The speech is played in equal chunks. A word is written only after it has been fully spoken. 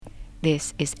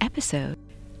This is episode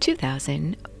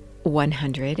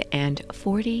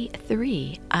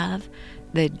 2143 of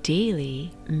the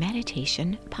Daily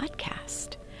Meditation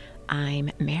Podcast.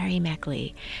 I'm Mary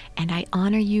Meckley, and I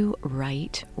honor you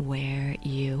right where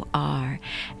you are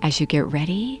as you get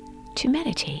ready to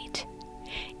meditate.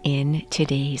 In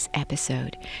today's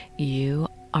episode, you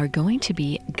are going to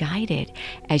be guided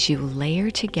as you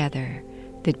layer together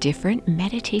the different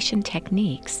meditation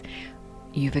techniques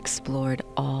you've explored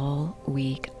all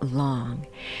week long.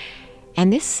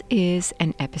 And this is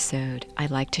an episode I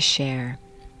like to share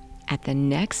at the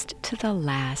next to the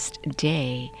last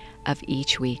day of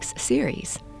each week's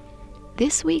series.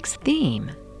 This week's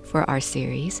theme for our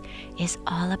series is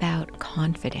all about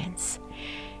confidence.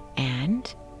 And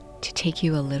to take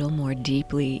you a little more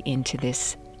deeply into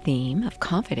this theme of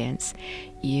confidence,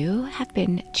 you have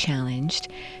been challenged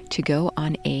to go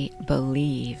on a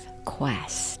believe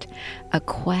quest, a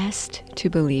quest to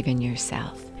believe in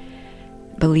yourself.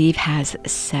 Believe has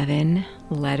 7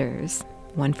 letters,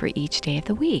 one for each day of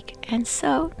the week. And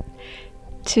so,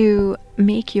 to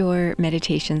make your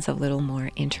meditations a little more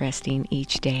interesting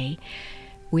each day,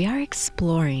 we are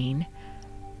exploring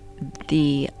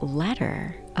the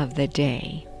letter of the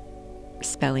day,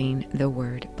 spelling the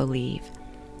word believe.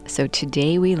 So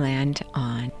today we land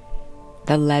on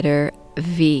the letter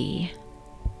V,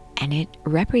 and it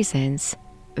represents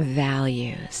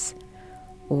values.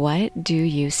 What do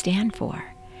you stand for?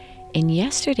 In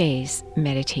yesterday's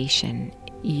meditation,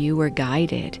 you were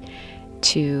guided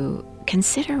to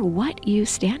consider what you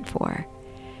stand for.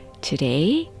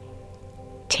 Today,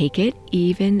 take it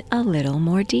even a little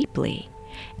more deeply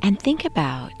and think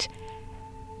about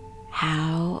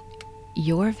how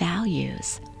your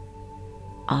values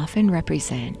often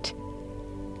represent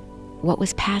what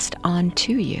was passed on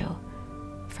to you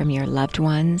from your loved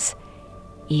ones,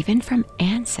 even from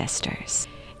ancestors.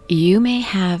 You may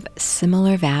have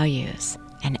similar values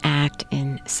and act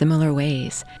in similar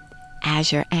ways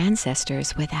as your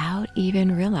ancestors without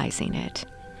even realizing it.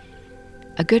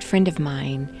 A good friend of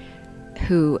mine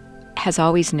who has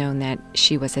always known that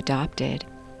she was adopted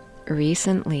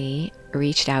recently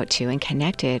reached out to and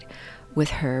connected with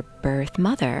her birth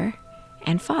mother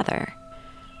and father.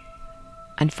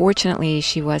 Unfortunately,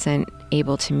 she wasn't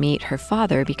able to meet her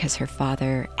father because her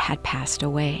father had passed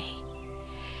away.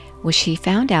 Well, she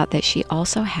found out that she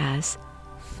also has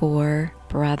 4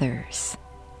 brothers.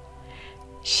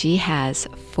 She has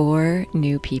 4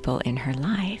 new people in her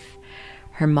life.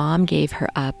 Her mom gave her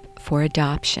up for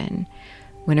adoption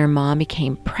when her mom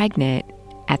became pregnant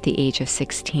at the age of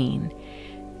 16.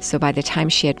 So by the time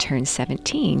she had turned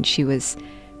 17, she was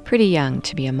pretty young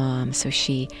to be a mom, so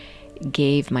she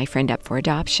gave my friend up for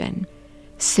adoption.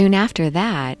 Soon after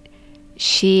that,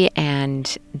 she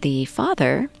and the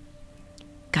father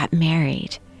got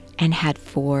married and had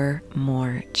 4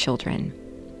 more children.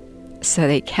 So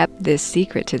they kept this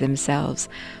secret to themselves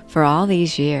for all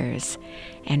these years.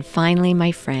 And finally,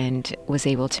 my friend was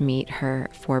able to meet her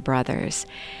 4 brothers.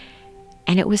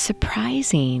 And it was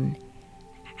surprising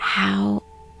how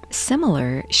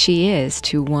similar she is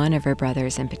to one of her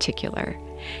brothers in particular.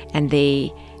 And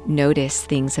they noticed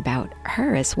things about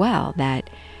her as well that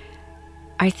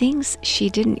are things she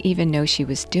didn't even know she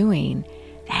was doing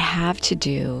that have to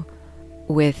do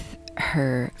with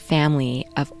her family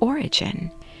of origin.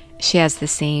 She has the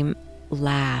same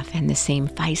laugh and the same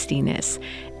feistiness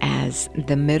as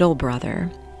the middle brother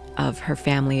of her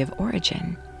family of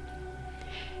origin.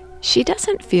 She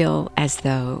doesn't feel as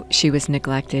though she was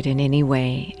neglected in any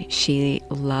way. She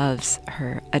loves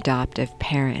her adoptive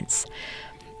parents.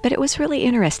 But it was really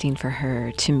interesting for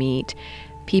her to meet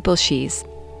people she's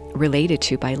related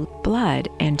to by blood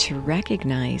and to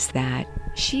recognize that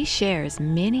she shares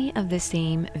many of the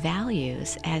same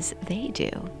values as they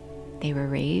do. They were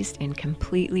raised in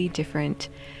completely different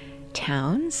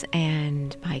towns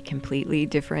and by completely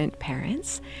different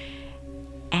parents.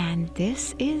 And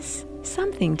this is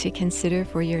something to consider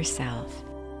for yourself.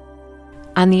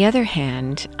 On the other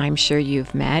hand, I'm sure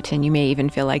you've met, and you may even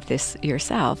feel like this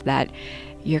yourself, that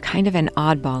you're kind of an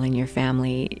oddball in your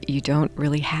family. You don't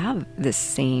really have the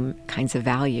same kinds of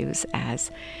values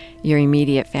as your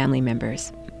immediate family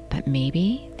members. But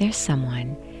maybe there's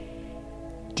someone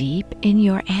deep in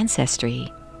your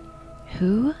ancestry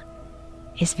who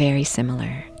is very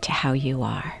similar to how you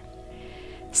are.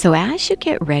 So as you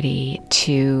get ready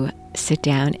to sit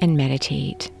down and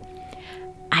meditate,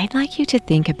 I'd like you to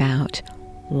think about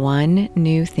one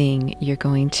new thing you're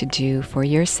going to do for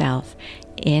yourself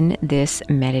in this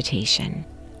meditation.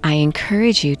 I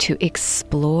encourage you to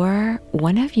explore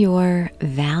one of your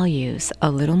values a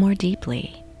little more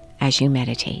deeply as you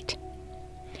meditate.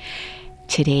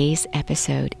 Today's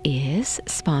episode is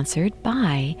sponsored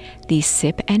by the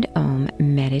Sip and Om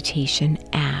meditation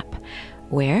app,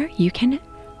 where you can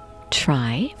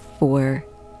try for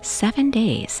 7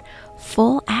 days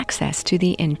full access to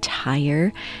the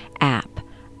entire app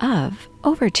of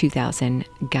over 2,000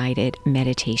 guided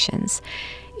meditations.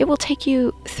 It will take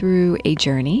you through a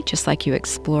journey, just like you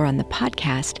explore on the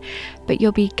podcast, but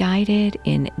you'll be guided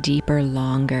in deeper,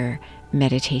 longer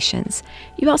meditations.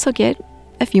 You also get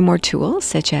a few more tools,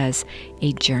 such as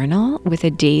a journal with a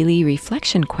daily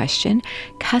reflection question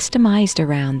customized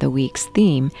around the week's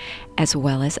theme, as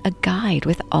well as a guide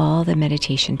with all the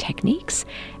meditation techniques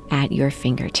at your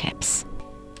fingertips.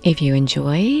 If you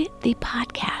enjoy the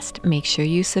podcast, make sure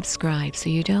you subscribe so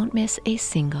you don't miss a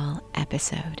single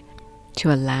episode,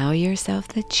 to allow yourself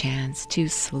the chance to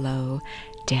slow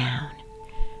down.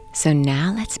 So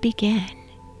now let's begin.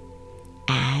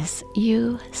 As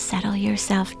you settle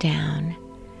yourself down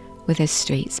with a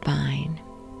straight spine,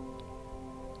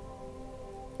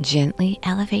 gently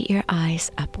elevate your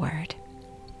eyes upward.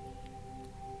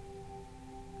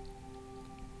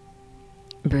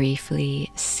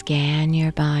 Briefly scan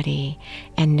your body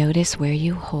and notice where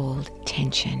you hold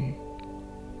tension.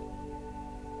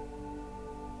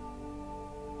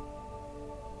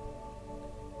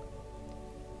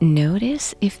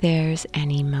 Notice if there's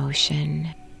any motion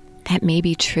that may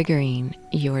be triggering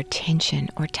your tension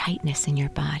or tightness in your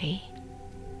body.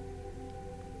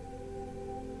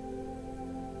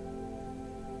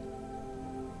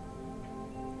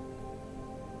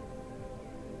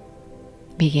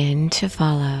 Begin to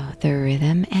follow the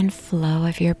rhythm and flow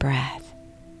of your breath.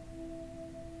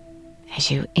 As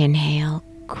you inhale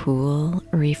cool,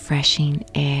 refreshing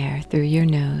air through your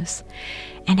nose,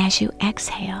 and as you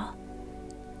exhale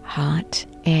hot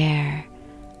air,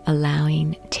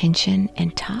 allowing tension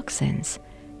and toxins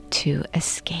to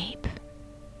escape.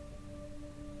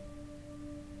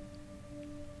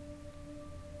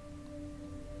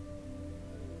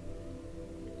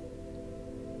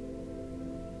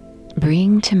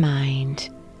 Bring to mind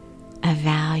a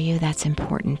value that's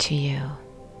important to you.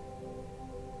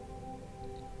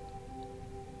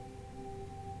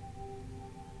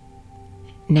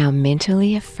 Now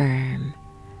mentally affirm,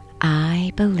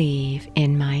 I believe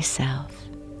in myself.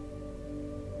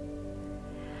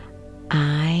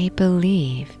 I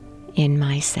believe in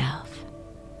myself.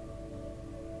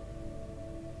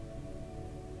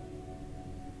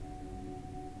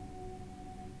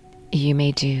 You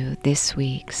may do this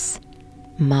week's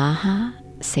Maha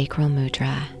Sacral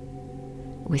Mudra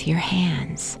with your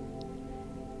hands,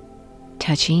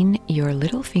 touching your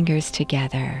little fingers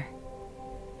together,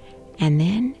 and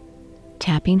then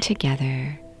tapping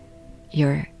together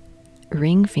your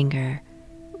ring finger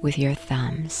with your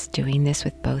thumbs, doing this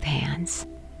with both hands.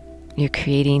 You're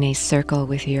creating a circle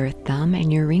with your thumb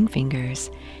and your ring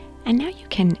fingers, and now you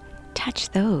can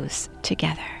touch those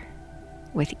together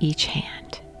with each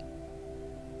hand.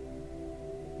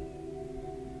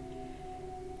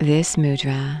 This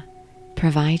mudra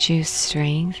provides you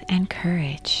strength and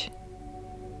courage.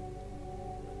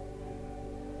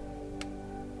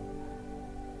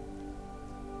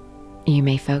 You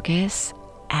may focus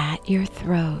at your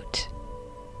throat,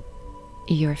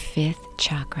 your 5th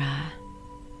chakra,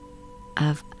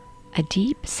 of a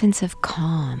deep sense of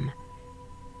calm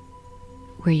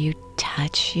where you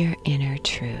touch your inner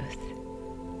truth,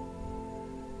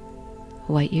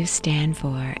 what you stand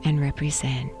for and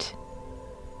represent.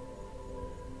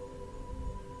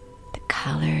 The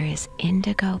color is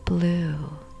indigo blue.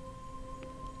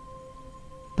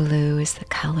 Blue is the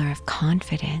color of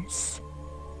confidence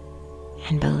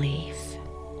and belief.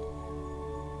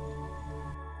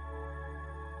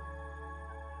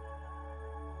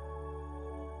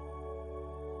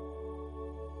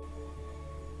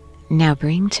 Now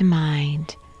bring to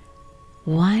mind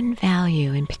one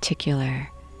value in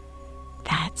particular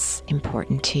that's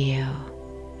important to you,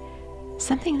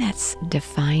 something that's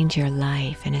defined your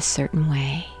life in a certain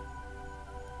way.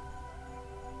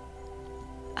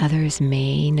 Others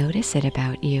may notice it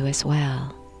about you as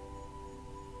well.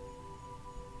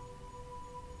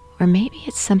 Or maybe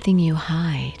it's something you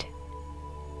hide.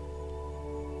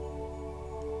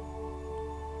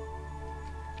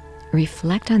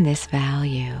 Reflect on this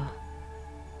value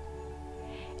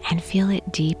and feel it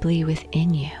deeply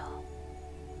within you,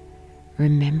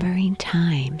 remembering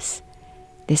times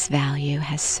this value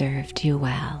has served you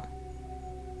well.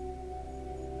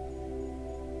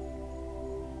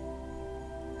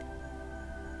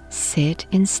 Sit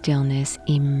in stillness,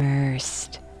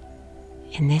 immersed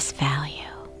in this value.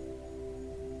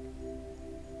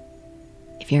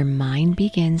 If your mind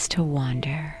begins to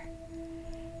wander,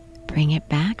 Bring it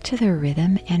back to the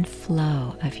rhythm and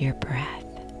flow of your breath.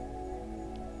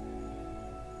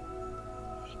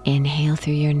 Inhale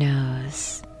through your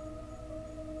nose.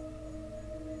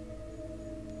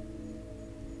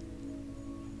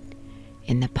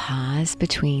 In the pause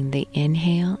between the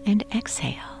inhale and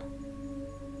exhale,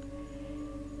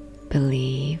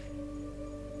 believe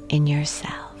in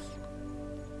yourself.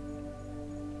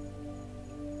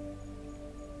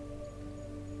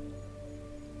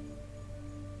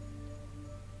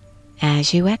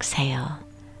 As you exhale,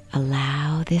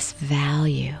 allow this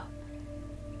value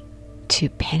to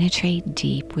penetrate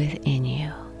deep within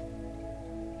you.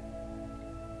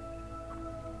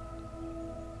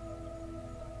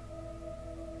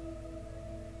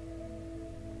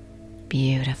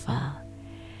 Beautiful.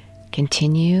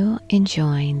 Continue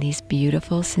enjoying these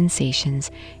beautiful sensations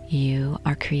you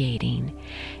are creating.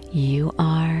 You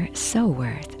are so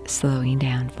worth slowing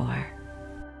down for.